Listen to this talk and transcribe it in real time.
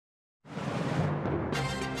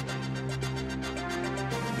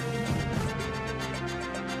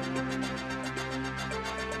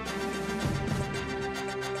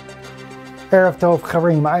Erev Tov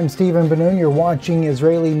Chaverim. I'm Stephen Ben-Nun. You're watching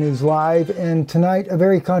Israeli News Live, and tonight a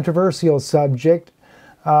very controversial subject.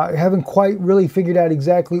 I haven't quite really figured out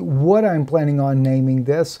exactly what I'm planning on naming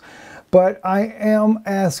this, but I am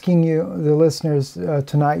asking you, the listeners,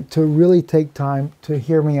 tonight to really take time to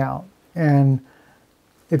hear me out, and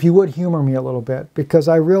if you would humor me a little bit, because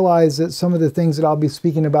I realize that some of the things that I'll be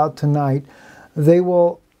speaking about tonight, they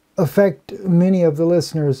will affect many of the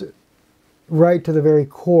listeners right to the very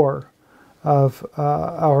core of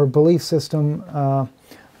our belief system.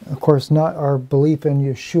 Of course, not our belief in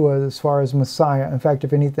Yeshua as far as Messiah. In fact,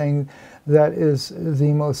 if anything, that is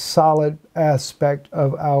the most solid aspect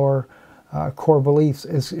of our core beliefs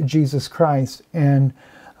is Jesus Christ. And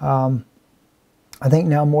I think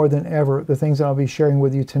now more than ever, the things that I'll be sharing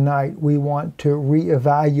with you tonight, we want to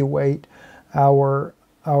reevaluate our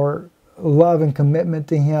love and commitment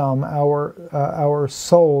to Him, our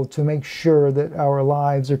soul, to make sure that our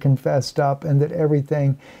lives are confessed up and that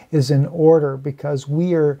everything is in order, because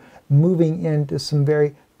we are moving into some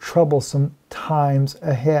very troublesome times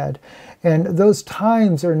ahead. And those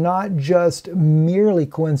times are not just merely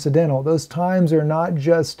coincidental. Those times are not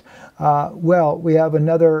just, well, we have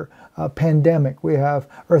another pandemic, we have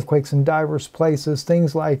earthquakes in diverse places,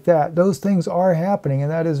 things like that. Those things are happening, and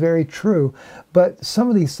that is very true. But some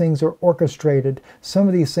of these things are orchestrated. Some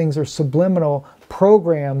of these things are subliminal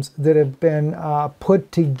programs that have been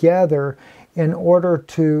put together in order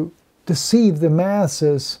to deceive the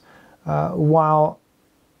masses while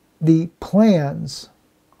the plans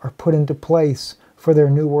are put into place for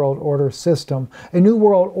their New World Order system. A New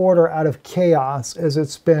World Order out of chaos, as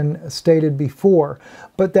it's been stated before.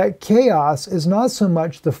 But that chaos is not so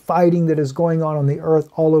much the fighting that is going on the earth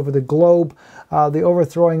all over the globe, the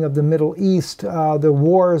overthrowing of the Middle East, the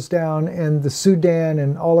wars down in the Sudan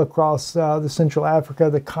and all across the Central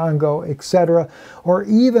Africa, the Congo, etc., or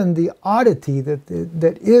even the oddity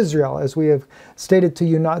that Israel, as we have stated to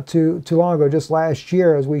you not too long ago, just last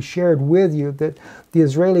year, as we shared with you, that the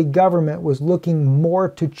Israeli government was looking more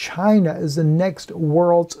to China as the next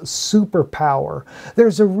world's superpower.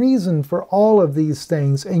 There's a reason for all of these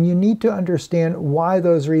things, and you need to understand why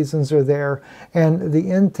those reasons are there, and the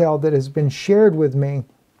intel that has been shared with me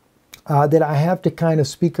that I have to kind of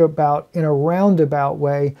speak about in a roundabout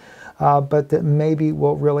way, but that maybe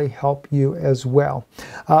will really help you as well.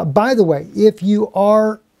 By the way, if you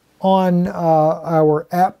are on our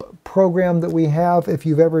app program that we have, if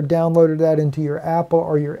you've ever downloaded that into your Apple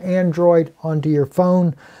or your Android onto your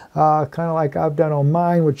phone, kind of like I've done on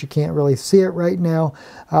mine, which you can't really see it right now.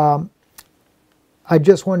 I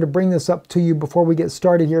just wanted to bring this up to you before we get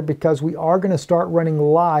started here, because we are going to start running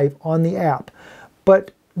live on the app.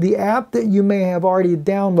 But the app that you may have already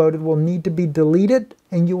downloaded will need to be deleted,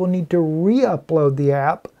 and you will need to re-upload the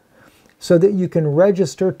app so that you can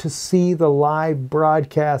register to see the live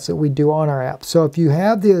broadcasts that we do on our app. So if you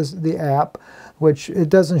have the app, which it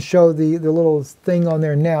doesn't show the little thing on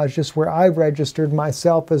there now, it's just where I've registered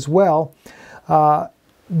myself as well,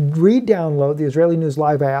 re-download the Israeli News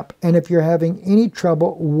Live app, and if you're having any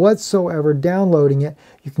trouble whatsoever downloading it,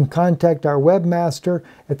 you can contact our webmaster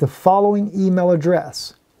at the following email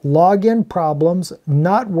address: login problems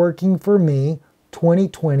not working for me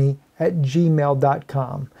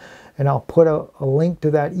 2020@gmail.com. And I'll put a link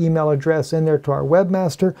to that email address in there to our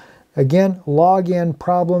webmaster. Again, login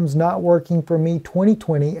problems not working for me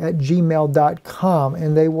 2020@gmail.com,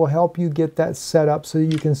 and they will help you get that set up so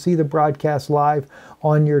you can see the broadcast live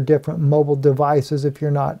on your different mobile devices if you're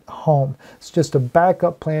not home. It's just a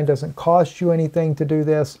backup plan, doesn't cost you anything to do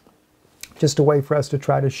this, just a way for us to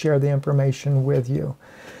try to share the information with you.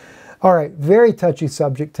 All right, very touchy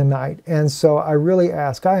subject tonight, and so I really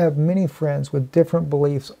ask, I have many friends with different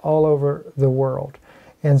beliefs all over the world,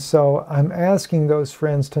 and so I'm asking those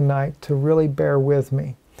friends tonight to really bear with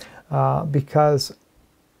me, because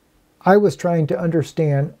I was trying to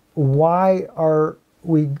understand, why are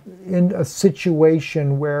we in a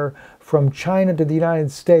situation where from China to the United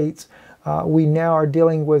States, we now are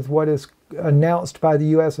dealing with what is announced by the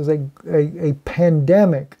U.S. as a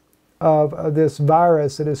pandemic of this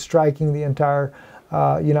virus that is striking the entire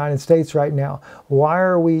United States right now. Why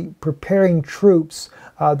are we preparing troops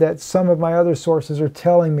that some of my other sources are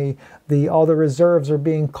telling me all the reserves are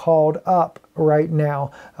being called up right now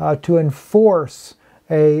to enforce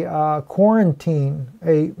a quarantine,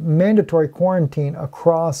 a mandatory quarantine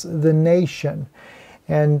across the nation?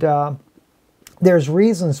 And there's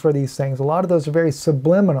reasons for these things. A lot of those are very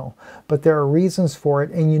subliminal, but there are reasons for it,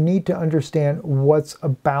 and you need to understand what's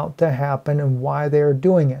about to happen and why they're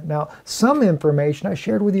doing it. Now, some information I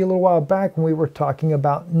shared with you a little while back when we were talking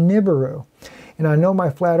about Nibiru. And I know my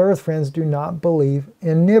flat earth friends do not believe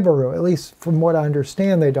in Nibiru. At least from what I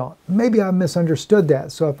understand, they don't. Maybe I misunderstood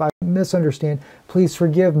that. So if I misunderstand, please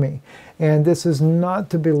forgive me. And this is not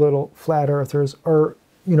to belittle flat earthers, or,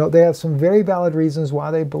 you know, they have some very valid reasons why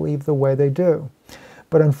they believe the way they do.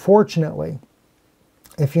 But unfortunately,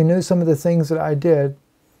 if you knew some of the things that I did,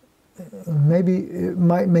 maybe it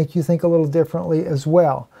might make you think a little differently as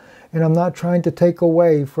well. And I'm not trying to take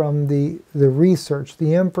away from the research,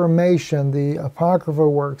 the information, the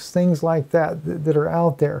apocryphal works, things like that that are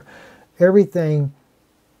out there. Everything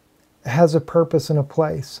has a purpose and a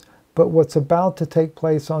place. But what's about to take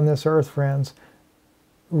place on this earth, friends,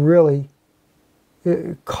 really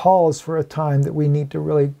it calls for a time that we need to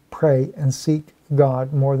really pray and seek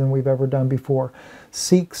God more than we've ever done before.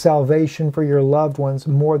 Seek salvation for your loved ones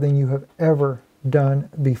more than you have ever done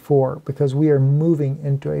before, because we are moving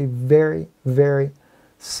into a very, very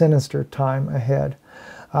sinister time ahead.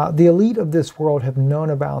 The elite of this world have known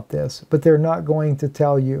about this, but they're not going to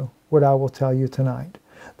tell you what I will tell you tonight.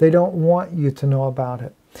 They don't want you to know about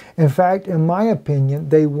it. In fact, in my opinion,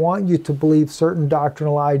 they want you to believe certain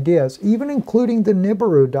doctrinal ideas, even including the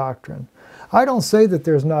Nibiru doctrine. I don't say that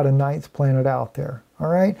there's not a ninth planet out there, all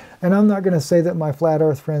right? And I'm not going to say that my flat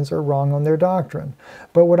earth friends are wrong on their doctrine.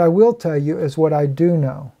 But what I will tell you is what I do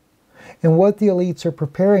know and what the elites are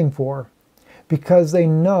preparing for, because they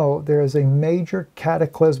know there is a major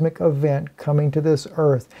cataclysmic event coming to this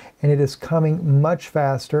earth, and it is coming much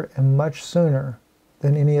faster and much sooner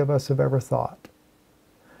than any of us have ever thought.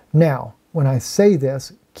 Now, when I say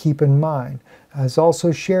this, keep in mind, as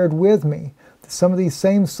also shared with me, some of these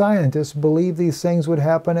same scientists believe these things would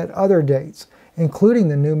happen at other dates, including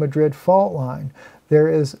the New Madrid fault line. There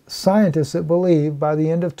is scientists that believe by the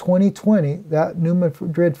end of 2020 that New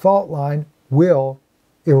Madrid fault line will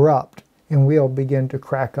erupt and will begin to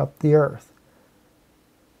crack up the earth.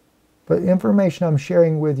 But the information I'm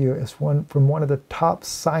sharing with you is from one of the top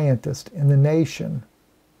scientists in the nation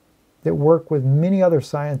that work with many other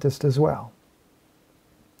scientists as well.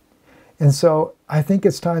 And so I think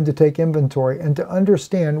it's time to take inventory and to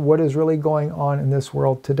understand what is really going on in this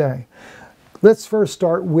world today. Let's first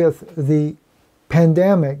start with the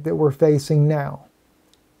pandemic that we're facing now.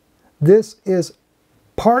 This is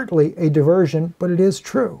partly a diversion, but it is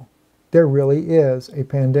true. There really is a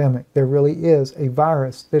pandemic. There really is a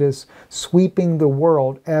virus that is sweeping the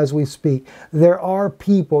world as we speak. There are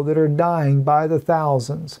people that are dying by the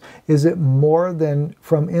thousands. Is it more than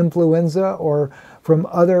from influenza or from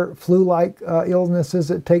other flu-like illnesses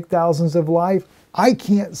that take thousands of lives? I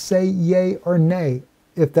can't say yay or nay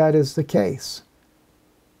if that is the case.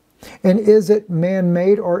 And is it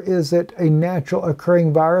man-made, or is it a natural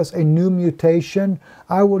occurring virus, a new mutation?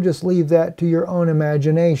 I will just leave that to your own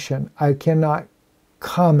imagination. I cannot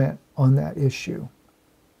comment on that issue.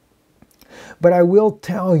 But I will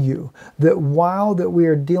tell you that while that we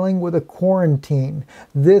are dealing with a quarantine,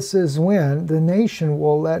 this is when the nation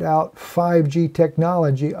will let out 5G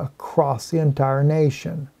technology across the entire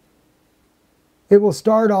nation. It will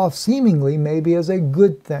start off seemingly maybe as a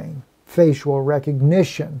good thing, facial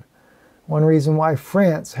recognition. One reason why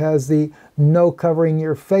France has the no covering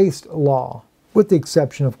your face law, with the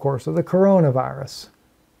exception, of course, of the coronavirus,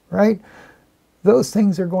 right? Those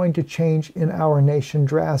things are going to change in our nation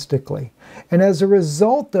drastically. And as a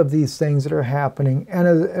result of these things that are happening, and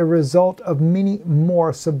as a result of many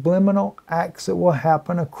more subliminal acts that will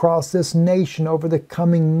happen across this nation over the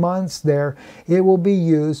coming months there, it will be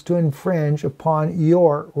used to infringe upon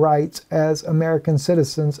your rights as American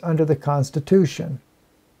citizens under the Constitution.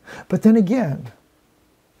 But then again,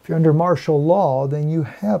 if you're under martial law, then you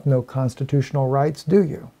have no constitutional rights, do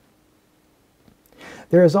you?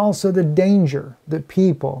 There is also the danger that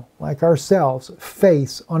people like ourselves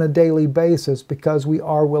face on a daily basis because we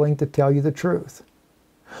are willing to tell you the truth.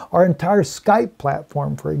 Our entire Skype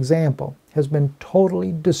platform, for example, has been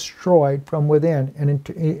totally destroyed from within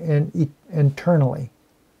and internally.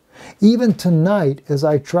 Even tonight, as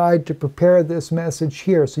I tried to prepare this message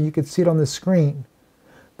here so you could see it on the screen,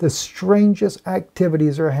 the strangest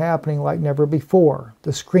activities are happening like never before.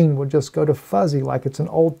 The screen will just go to fuzzy like it's an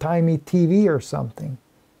old-timey TV or something.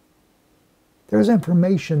 There's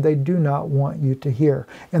information they do not want you to hear,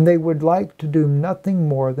 and they would like to do nothing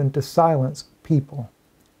more than to silence people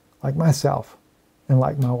like myself and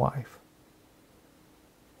like my wife.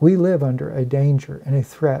 We live under a danger and a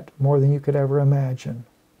threat more than you could ever imagine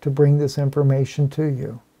to bring this information to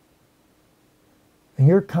you. And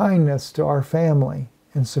your kindness to our family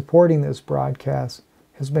in supporting this broadcast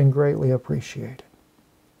has been greatly appreciated.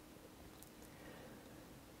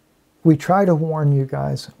 We try to warn you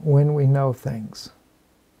guys when we know things.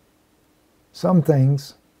 Some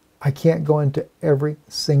things I can't go into every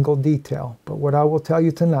single detail, but what I will tell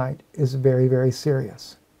you tonight is very, very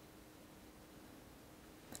serious.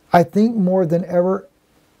 I think more than ever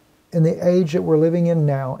in the age that we're living in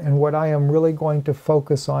now, and what I am really going to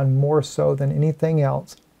focus on more so than anything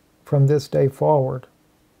else from this day forward,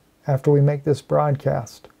 after we make this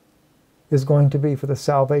broadcast, is going to be for the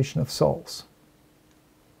salvation of souls.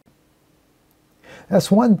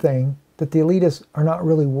 That's one thing that the elitists are not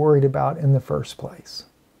really worried about in the first place.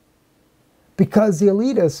 Because the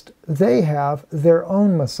elitists, they have their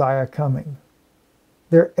own Messiah coming.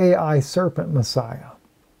 Their AI serpent Messiah.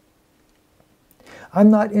 I'm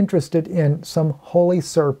not interested in some holy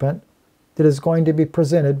serpent that is going to be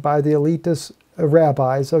presented by the elitist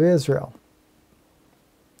rabbis of Israel.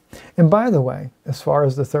 And by the way, as far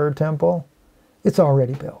as the third temple, it's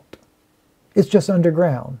already built. It's just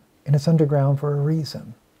underground, and it's underground for a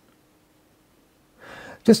reason.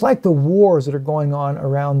 Just like the wars that are going on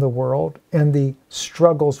around the world and the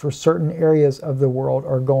struggles for certain areas of the world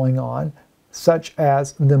are going on, such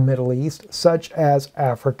as the Middle East, such as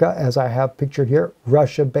Africa, as I have pictured here,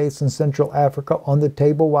 Russia based in Central Africa on the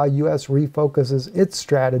table while U.S. refocuses its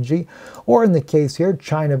strategy, or in the case here,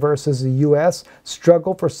 China versus the U.S.,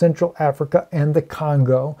 struggle for Central Africa and the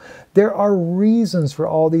Congo. There are reasons for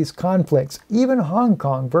all these conflicts, even Hong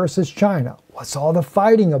Kong versus China. What's all the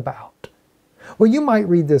fighting about? Well, you might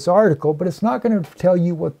read this article, but it's not going to tell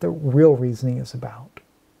you what the real reasoning is about.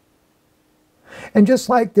 And just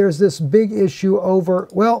like there's this big issue over,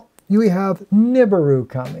 well, you have Nibiru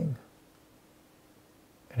coming.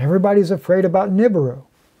 And everybody's afraid about Nibiru,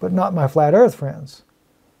 but not my flat earth friends.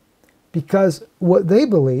 Because what they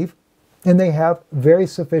believe, and they have very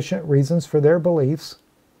sufficient reasons for their beliefs,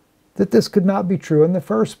 that this could not be true in the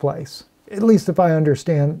first place. At least if I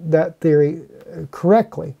understand that theory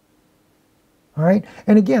correctly. All right?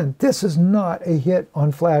 And again, this is not a hit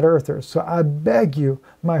on flat earthers. So I beg you,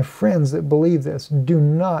 my friends that believe this, do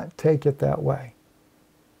not take it that way.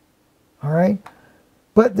 All right?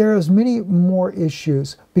 But there's many more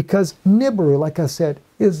issues because Nibiru, like I said,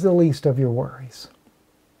 is the least of your worries.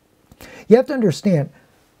 You have to understand,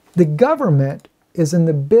 the government is in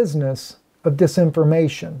the business of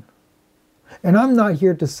disinformation. And I'm not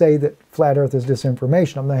here to say that flat earth is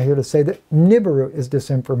disinformation. I'm not here to say that Nibiru is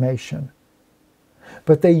disinformation.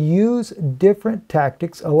 But they use different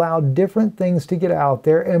tactics, allow different things to get out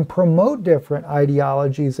there, and promote different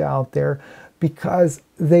ideologies out there because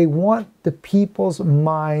they want the people's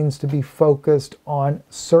minds to be focused on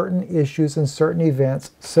certain issues and certain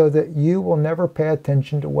events so that you will never pay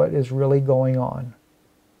attention to what is really going on.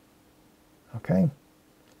 Okay?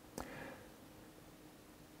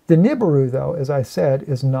 The Nibiru, though, as I said,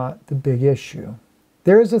 is not the big issue.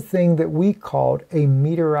 There is a thing that we called a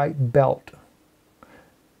meteorite belt.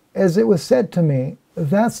 As it was said to me,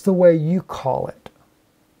 that's the way you call it.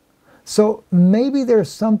 So maybe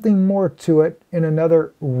there's something more to it in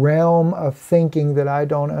another realm of thinking that I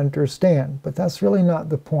don't understand, but that's really not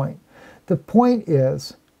the point. The point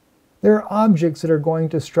is, there are objects that are going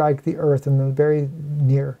to strike the earth in the very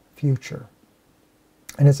near future.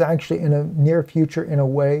 And it's actually in a near future in a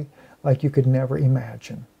way like you could never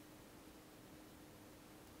imagine.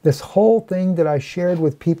 This whole thing that I shared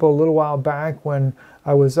with people a little while back when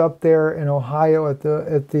I was up there in Ohio at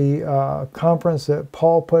the conference that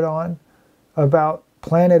Paul put on about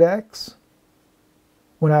Planet X,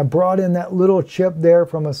 when I brought in that little chip there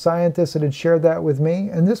from a scientist that had shared that with me,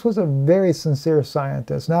 and this was a very sincere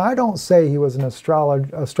scientist. Now, I don't say he was an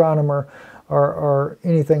astronomer or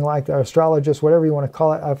anything like that, astrologist, whatever you want to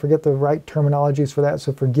call it. I forget the right terminologies for that,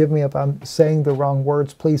 so forgive me if I'm saying the wrong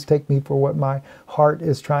words. Please take me for what my heart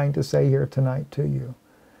is trying to say here tonight to you.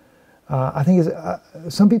 I think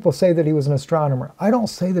some people say that he was an astronomer. I don't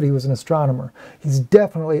say that he was an astronomer. He's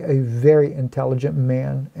definitely a very intelligent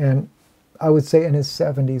man, and I would say in his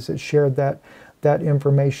 70s that shared that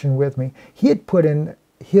information with me. He had put in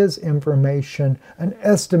his information an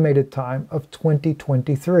estimated time of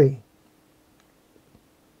 2023.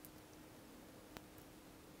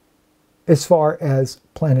 As far as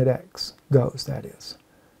Planet X goes, that is,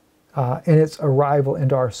 and its arrival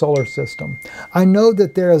into our solar system. I know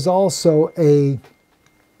that there is also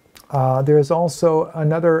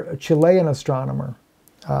another Chilean astronomer.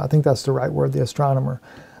 I think that's the right word, the astronomer.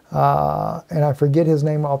 And I forget his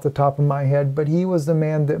name off the top of my head, but he was the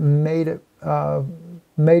man that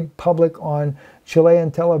made public on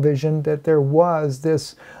Chilean television that there was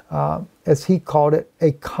this, as he called it,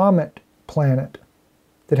 a comet planet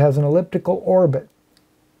that has an elliptical orbit.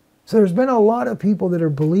 So there's been a lot of people that are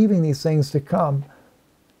believing these things to come,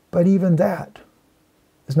 but even that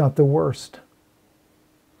is not the worst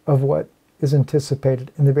of what is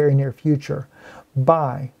anticipated in the very near future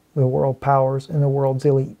by the world powers and the world's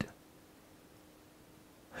elite.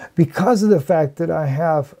 Because of the fact that I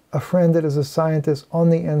have a friend that is a scientist on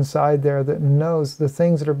the inside there that knows the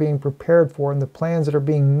things that are being prepared for and the plans that are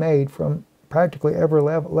being made from practically every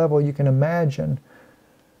level you can imagine,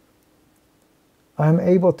 I'm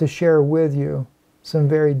able to share with you some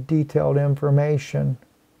very detailed information,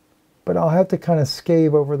 but I'll have to kind of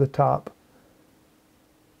scave over the top.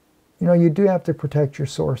 You know, you do have to protect your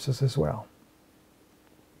sources as well.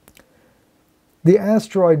 The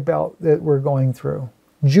asteroid belt that we're going through,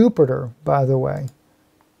 Jupiter, by the way,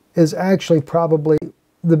 is actually probably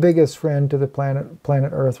the biggest friend to the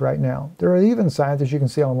planet Earth right now. There are even scientists you can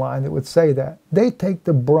see online that would say that. They take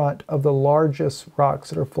the brunt of the largest rocks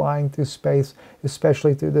that are flying through space,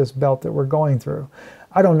 especially through this belt that we're going through.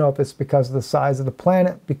 I don't know if it's because of the size of the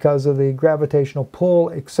planet, because of the gravitational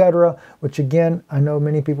pull, etc., which again, I know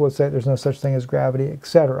many people would say there's no such thing as gravity,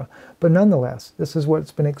 etc. But nonetheless, this is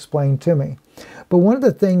what's been explained to me. But one of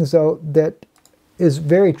the things, though, that is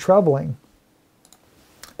very troubling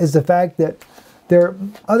is the fact that there are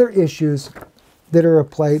other issues that are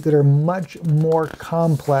at play that are much more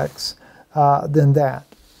complex than that.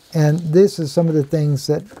 And this is some of the things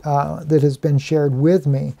that, that has been shared with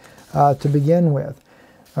me to begin with.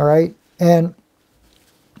 All right? And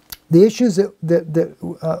the issues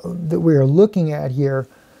that we are looking at here,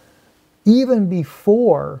 even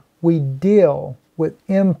before we deal with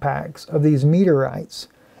impacts of these meteorites,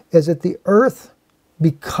 is that the Earth,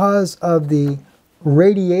 because of the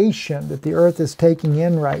radiation that the Earth is taking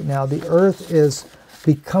in right now, the Earth is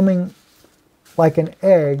becoming like an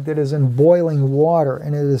egg that is in boiling water,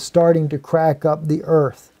 and it is starting to crack up the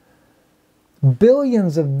Earth.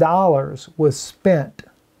 Billions of dollars was spent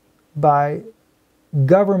by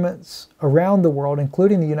governments around the world,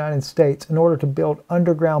 including the United States, in order to build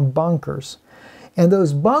underground bunkers. And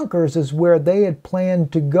those bunkers is where they had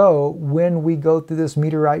planned to go when we go through this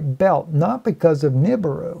meteorite belt, not because of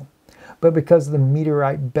Nibiru, but because of the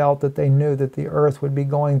meteorite belt that they knew that the Earth would be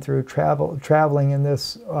going through, traveling in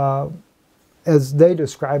this, as they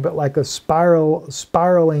describe it, like a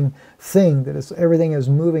spiraling thing, that is, everything is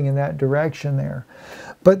moving in that direction there.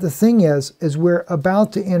 But the thing is we're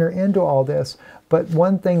about to enter into all this, but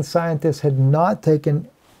one thing scientists had not taken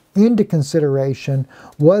into consideration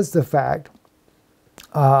was the fact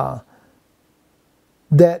that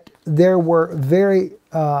there were very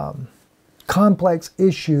complex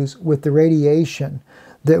issues with the radiation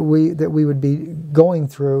that we would be going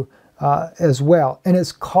through as well. And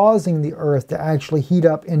it's causing the Earth to actually heat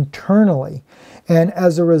up internally. And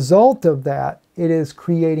as a result of that, it is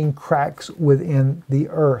creating cracks within the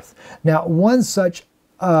Earth. Now, one such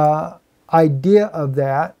idea of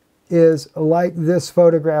that is like this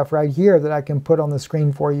photograph right here that I can put on the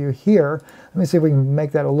screen for you here. Let me see if we can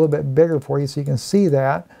make that a little bit bigger for you so you can see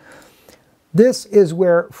that. This is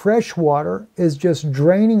where fresh water is just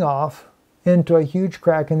draining off into a huge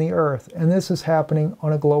crack in the Earth, and this is happening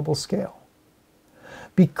on a global scale.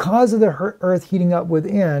 Because of the Earth heating up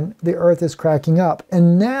within, the Earth is cracking up.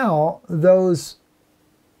 And now those,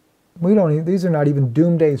 these are not even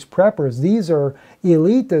doomsday preppers. These are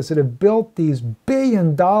elitists that have built these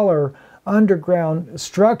billion-dollar underground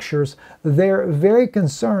structures. They're very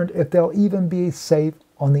concerned if they'll even be safe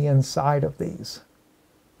on the inside of these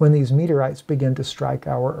when these meteorites begin to strike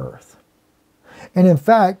our Earth. And in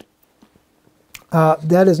fact,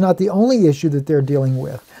 that is not the only issue that they're dealing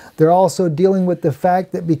with. They're also dealing with the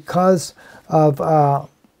fact that because of all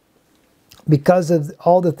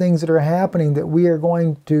the things that are happening, that we are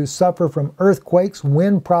going to suffer from earthquakes,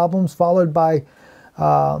 wind problems, followed by,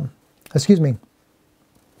 that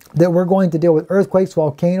we're going to deal with earthquakes,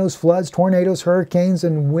 volcanoes, floods, tornadoes, hurricanes,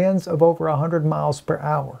 and winds of over 100 miles per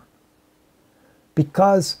hour.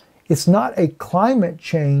 Because it's not a climate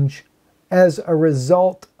change as a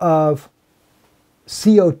result of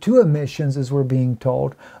CO2 emissions, as we're being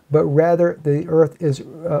told, but rather the Earth is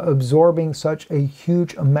absorbing such a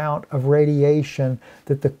huge amount of radiation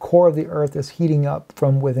that the core of the Earth is heating up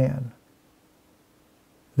from within.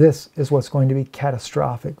 This is what's going to be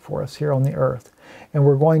catastrophic for us here on the Earth. And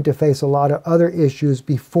we're going to face a lot of other issues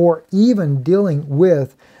before even dealing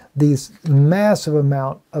with these massive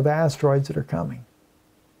amount of asteroids that are coming.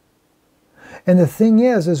 And the thing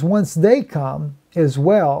is once they come as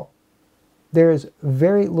well, there is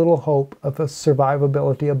very little hope of a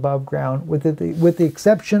survivability above ground, with the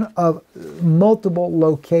exception of multiple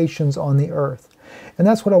locations on the Earth. And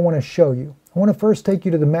that's what I want to show you. I want to first take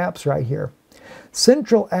you to the maps right here.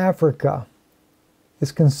 Central Africa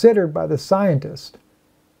is considered by the scientists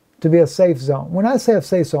to be a safe zone. When I say a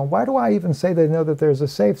safe zone, why do I even say they know that there's a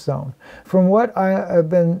safe zone? From what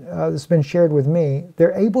has been shared with me,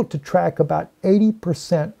 they're able to track about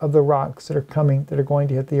 80% of the rocks that are going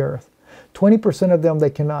to hit the Earth. 20% of them they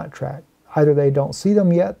cannot track. Either they don't see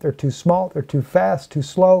them yet, they're too small, they're too fast, too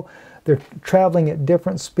slow, they're traveling at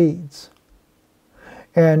different speeds.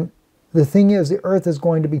 And the thing is, the Earth is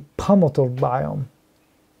going to be pummeled by them.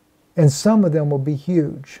 And some of them will be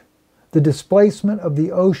huge. The displacement of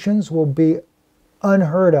the oceans will be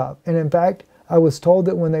unheard of. And in fact, I was told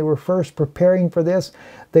that when they were first preparing for this,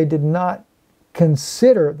 they did not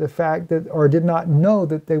consider the fact that, or did not know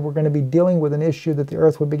that they were going to be dealing with an issue that the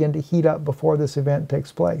Earth would begin to heat up before this event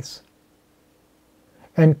takes place.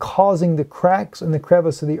 And causing the cracks in the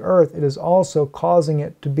crevice of the Earth, it is also causing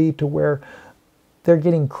it to be to where they're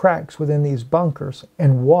getting cracks within these bunkers,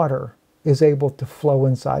 and water is able to flow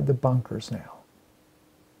inside the bunkers now.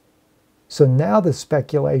 So now the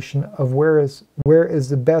speculation of where is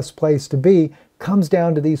the best place to be comes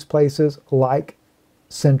down to these places like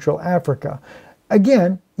Central Africa.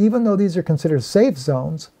 Again, even though these are considered safe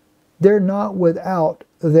zones, they're not without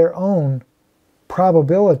their own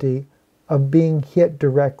probability of being hit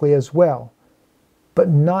directly as well, but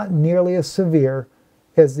not nearly as severe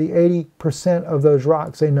as the 80% of those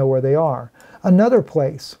rocks they know where they are. Another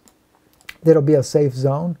place that'll be a safe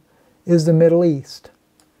zone is the Middle East.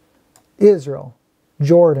 Israel,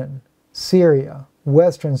 Jordan, Syria,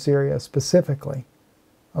 Western Syria specifically.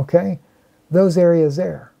 Okay? Those areas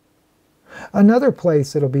there. Another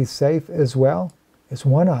place that'll be safe as well is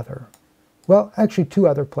one other. Well, actually two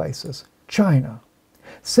other places. China.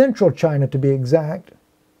 Central China to be exact.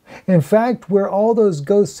 In fact, where all those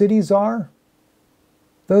ghost cities are,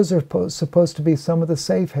 those are supposed to be some of the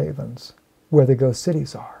safe havens where the ghost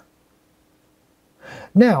cities are.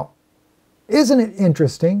 Now, isn't it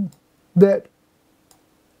interesting that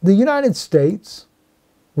the United States,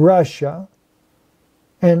 Russia,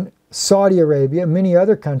 and Saudi Arabia, and many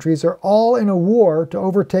other countries are all in a war to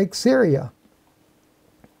overtake Syria?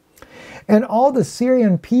 And all the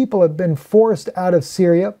Syrian people have been forced out of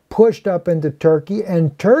Syria, pushed up into Turkey,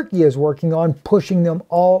 and Turkey is working on pushing them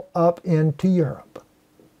all up into Europe.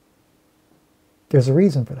 There's a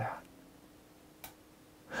reason for that.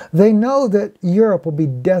 They know that Europe will be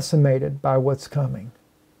decimated by what's coming.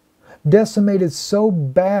 Decimated so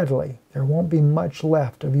badly, there won't be much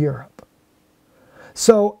left of Europe.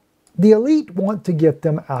 So the elite want to get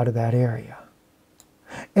them out of that area.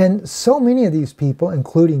 And so many of these people,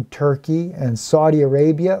 including Turkey and Saudi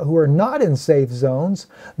Arabia, who are not in safe zones,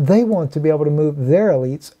 they want to be able to move their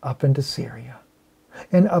elites up into Syria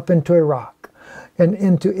and up into Iraq and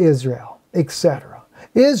into Israel, etc.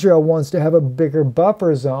 Israel wants to have a bigger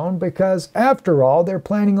buffer zone because, after all, they're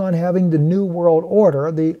planning on having the New World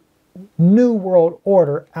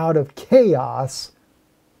Order, out of chaos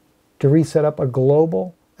to reset up a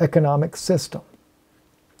global economic system.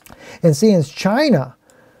 And seeing China,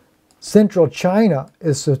 Central China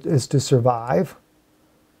is to survive,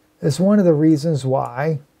 is one of the reasons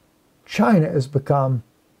why China has become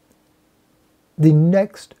the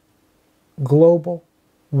next global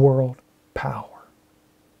world power.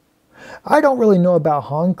 I don't really know about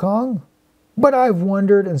Hong Kong, but I've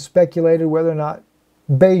wondered and speculated whether or not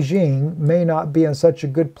Beijing may not be in such a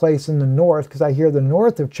good place in the north, because I hear the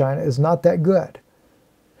north of China is not that good.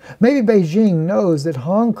 Maybe Beijing knows that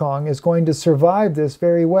Hong Kong is going to survive this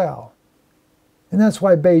very well. And that's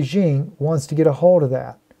why Beijing wants to get a hold of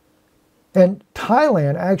that. And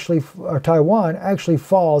Taiwan actually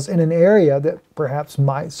falls in an area that perhaps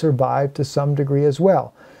might survive to some degree as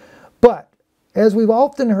well. But as we've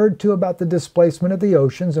often heard too about the displacement of the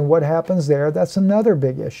oceans and what happens there, that's another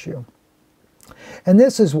big issue. And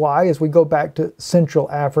this is why, as we go back to Central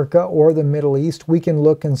Africa or the Middle East, we can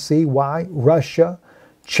look and see why Russia,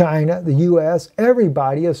 China, the US,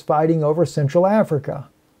 everybody is fighting over Central Africa.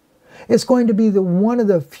 It's going to be one of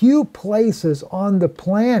the few places on the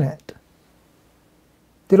planet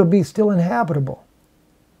that'll be still inhabitable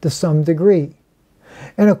to some degree.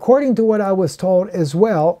 And according to what I was told as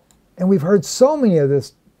well, and we've heard so many of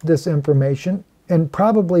this information, and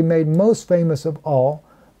probably made most famous of all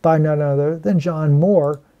by none other than John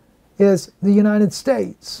Moore, is the United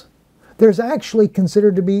States. There's actually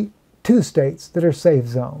considered to be two states that are safe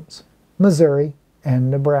zones, Missouri and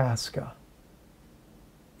Nebraska.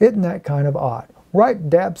 Isn't that kind of odd? Right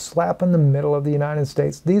dab slap in the middle of the United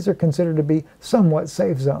States, these are considered to be somewhat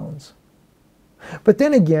safe zones. But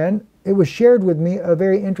then again, it was shared with me a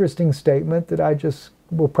very interesting statement that I just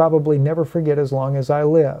will probably never forget as long as I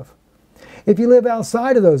live. If you live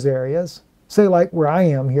outside of those areas, say like where I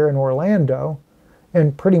am here in Orlando,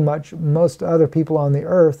 and pretty much most other people on the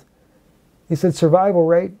earth, He said survival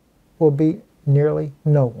rate will be nearly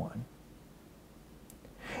no one.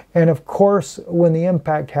 And of course, when the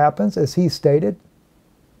impact happens, as he stated,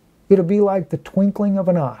 it'll be like the twinkling of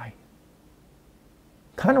an eye.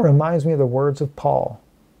 Kind of reminds me of the words of Paul.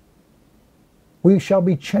 We shall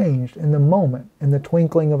be changed in the moment, in the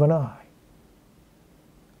twinkling of an eye.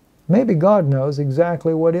 Maybe God knows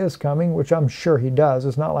exactly what is coming, which I'm sure he does.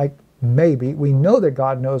 It's not like maybe. We know that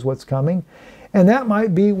God knows what's coming. And that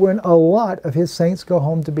might be when a lot of his saints go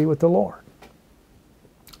home to be with the Lord.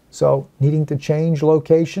 So needing to change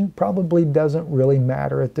location probably doesn't really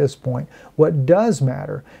matter at this point. What does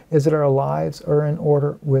matter is that our lives are in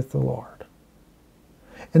order with the Lord.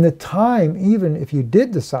 And the time, even if you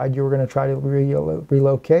did decide you were going to try to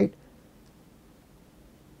relocate,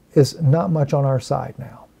 is not much on our side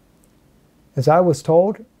now. As I was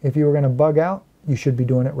told, if you were going to bug out, you should be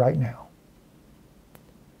doing it right now.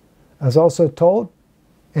 I was also told,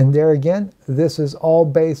 and there again, this is all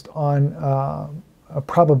based on a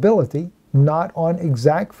probability, not on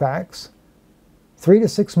exact facts. 3 to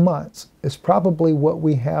 6 months is probably what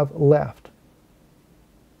we have left.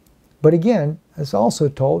 But again, as also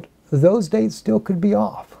told, those dates still could be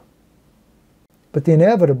off. But the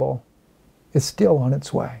inevitable is still on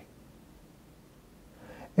its way.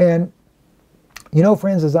 And, you know,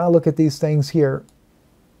 friends, as I look at these things here,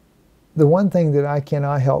 the one thing that I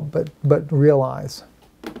cannot help but realize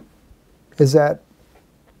is that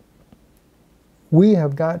we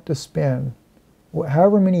have got to spend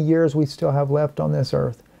however many years we still have left on this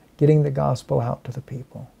earth getting the gospel out to the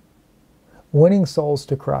people, winning souls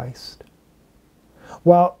to Christ.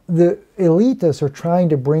 While the elitists are trying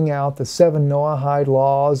to bring out the 7 Noahide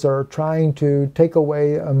Laws or trying to take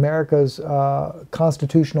away America's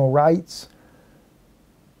constitutional rights,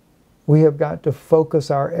 we have got to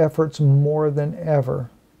focus our efforts more than ever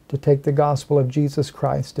to take the gospel of Jesus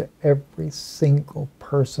Christ to every single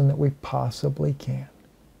person that we possibly can.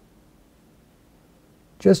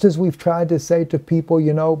 Just as we've tried to say to people,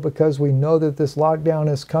 you know, because we know that this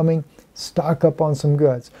lockdown is coming, stock up on some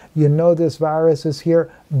goods. You know this virus is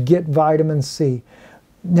here, get vitamin C.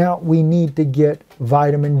 Now we need to get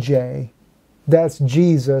vitamin J. That's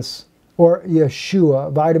Jesus, or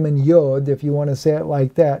Yeshua, vitamin Yod, if you want to say it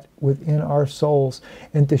like that, within our souls,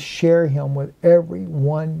 and to share him with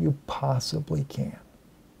everyone you possibly can.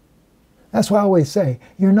 That's why I always say,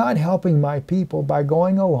 you're not helping my people by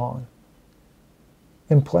going along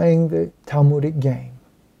and playing the Talmudic game.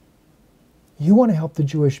 You want to help the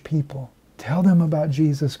Jewish people. Tell them about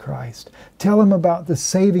Jesus Christ. Tell them about the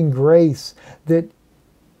saving grace that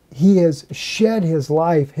he has shed his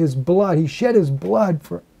life, his blood. He shed his blood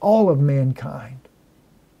for all of mankind.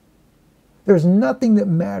 There's nothing that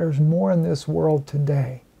matters more in this world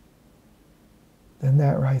today than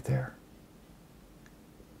that right there.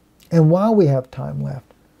 And while we have time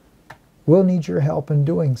left, we'll need your help in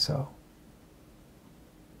doing so.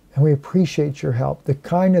 And we appreciate your help, the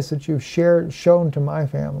kindness that you've shown to my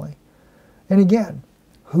family. And again,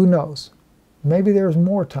 who knows? Maybe there's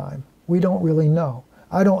more time. We don't really know.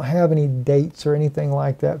 I don't have any dates or anything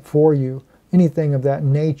like that for you, anything of that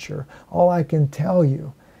nature. All I can tell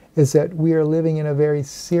you is that we are living in a very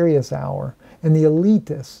serious hour, and the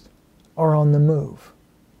elitists are on the move.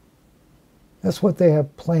 That's what they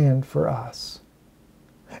have planned for us.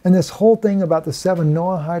 And this whole thing about the 7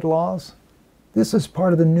 Noahide Laws, this is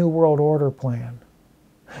part of the New World Order plan.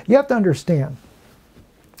 You have to understand,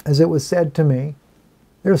 as it was said to me,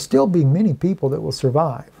 there will still be many people that will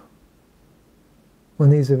survive when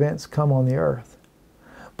these events come on the earth.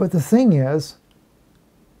 But the thing is,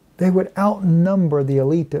 they would outnumber the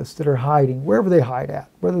elitists that are hiding, wherever they hide at,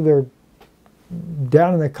 whether they're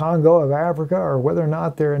down in the Congo of Africa, or whether or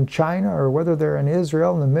not they're in China, or whether they're in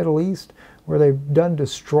Israel, in the Middle East, where they've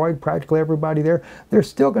destroyed practically everybody there. There's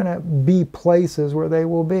still going to be places where they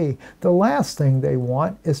will be. The last thing they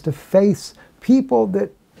want is to face people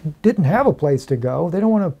that didn't have a place to go. They don't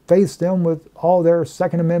want to face them with all their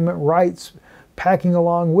Second Amendment rights packing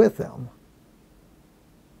along with them.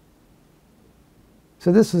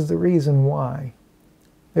 So this is the reason why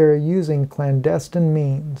they're using clandestine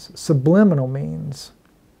means, subliminal means,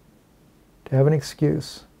 to have an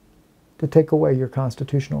excuse to take away your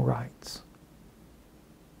constitutional rights,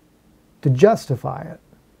 to justify it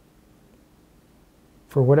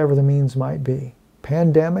for whatever the means might be.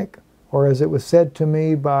 Pandemic, or as it was said to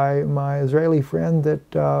me by my Israeli friend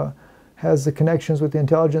that has the connections with the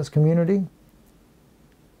intelligence community,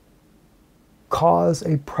 cause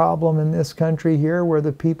a problem in this country here where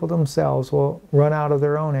the people themselves will run out of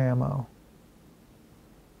their own ammo.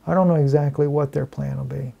 I don't know exactly what their plan will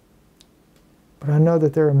be, but I know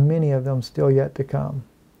that there are many of them still yet to come.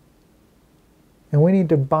 And we need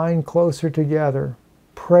to bind closer together,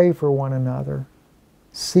 pray for one another,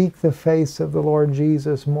 seek the face of the Lord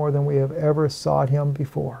Jesus more than we have ever sought Him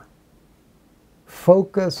before.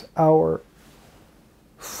 Focus our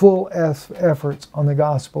full efforts on the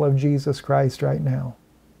gospel of Jesus Christ right now.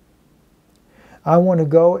 I want to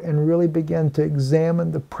go and really begin to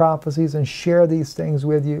examine the prophecies and share these things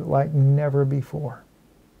with you like never before.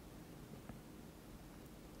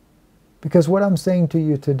 Because what I'm saying to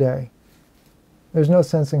you today, there's no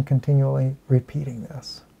sense in continually repeating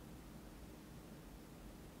this.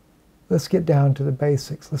 Let's get down to the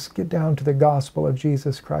basics. Let's get down to the gospel of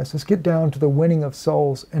Jesus Christ. Let's get down to the winning of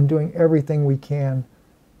souls and doing everything we can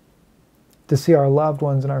to see our loved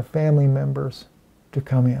ones and our family members to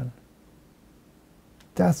come in.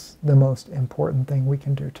 That's the most important thing we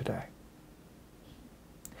can do today.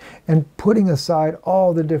 And putting aside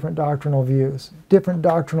all the different doctrinal views, different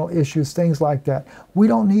doctrinal issues, things like that, we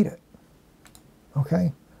don't need it.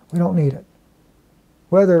 Okay? We don't need it.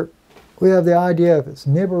 Whether we have the idea if it's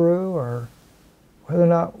Nibiru or whether or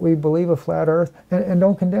not we believe a flat earth, and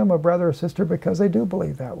don't condemn a brother or sister because they do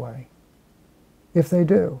believe that way. If they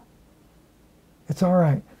do, it's all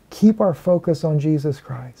right. Keep our focus on Jesus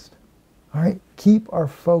Christ. All right? Keep our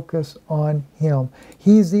focus on Him.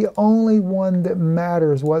 He's the only one that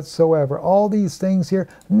matters whatsoever. All these things here,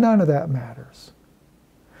 none of that matters.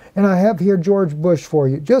 And I have here George Bush for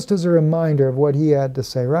you, just as a reminder of what he had to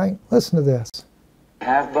say, right? Listen to this.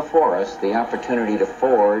 Have before us the opportunity to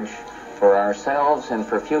forge for ourselves and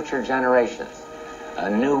for future generations a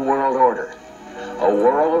new world order, a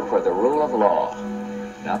world where the rule of law,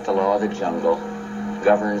 not the law of the jungle,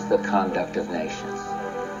 governs the conduct of nations.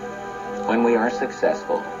 When we are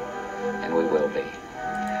successful, and we will be.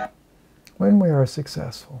 When we are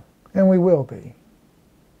successful, and we will be.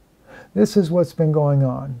 This is what's been going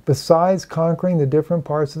on. Besides conquering the different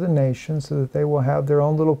parts of the nation so that they will have their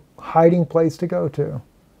own little hiding place to go to,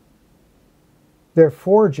 they're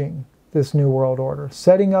forging this new world order,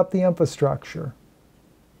 setting up the infrastructure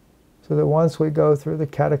so that once we go through the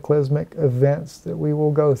cataclysmic events that we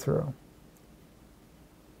will go through,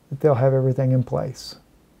 that they'll have everything in place.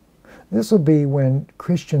 This will be when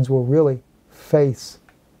Christians will really face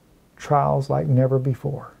trials like never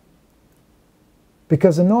before.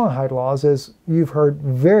 Because the Noahide Laws, as you've heard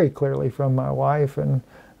very clearly from my wife and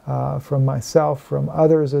from myself, from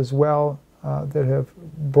others as well that have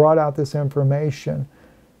brought out this information,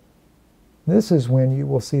 this is when you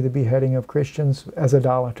will see the beheading of Christians as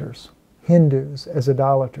idolaters, Hindus as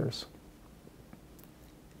idolaters,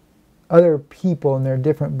 other people in their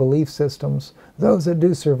different belief systems, those that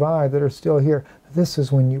do survive, that are still here. This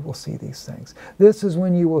is when you will see these things. This is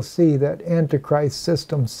when you will see that Antichrist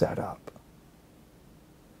system set up.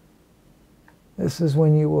 This is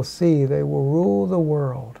when you will see they will rule the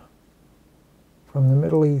world from the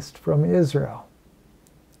Middle East, from Israel.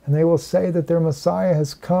 And they will say that their Messiah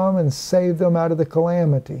has come and saved them out of the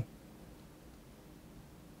calamity.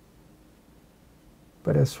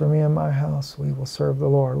 But as for me and my house, we will serve the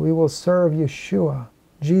Lord. We will serve Yeshua,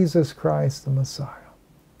 Jesus Christ, the Messiah.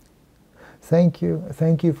 Thank you.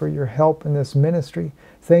 Thank you for your help in this ministry.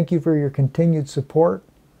 Thank you for your continued support.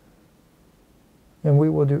 And we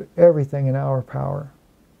will do everything in our power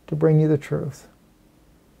to bring you the truth,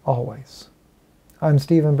 always. I'm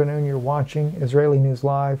Stephen Ben-Nun. You're watching Israeli News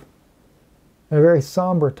Live. In a very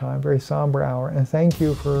somber time, very somber hour. And thank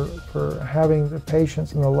you for having the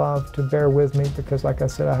patience and the love to bear with me, because like I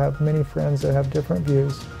said, I have many friends that have different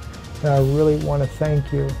views. And I really want to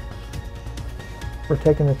thank you for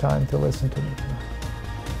taking the time to listen to me tonight.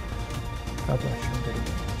 God bless you.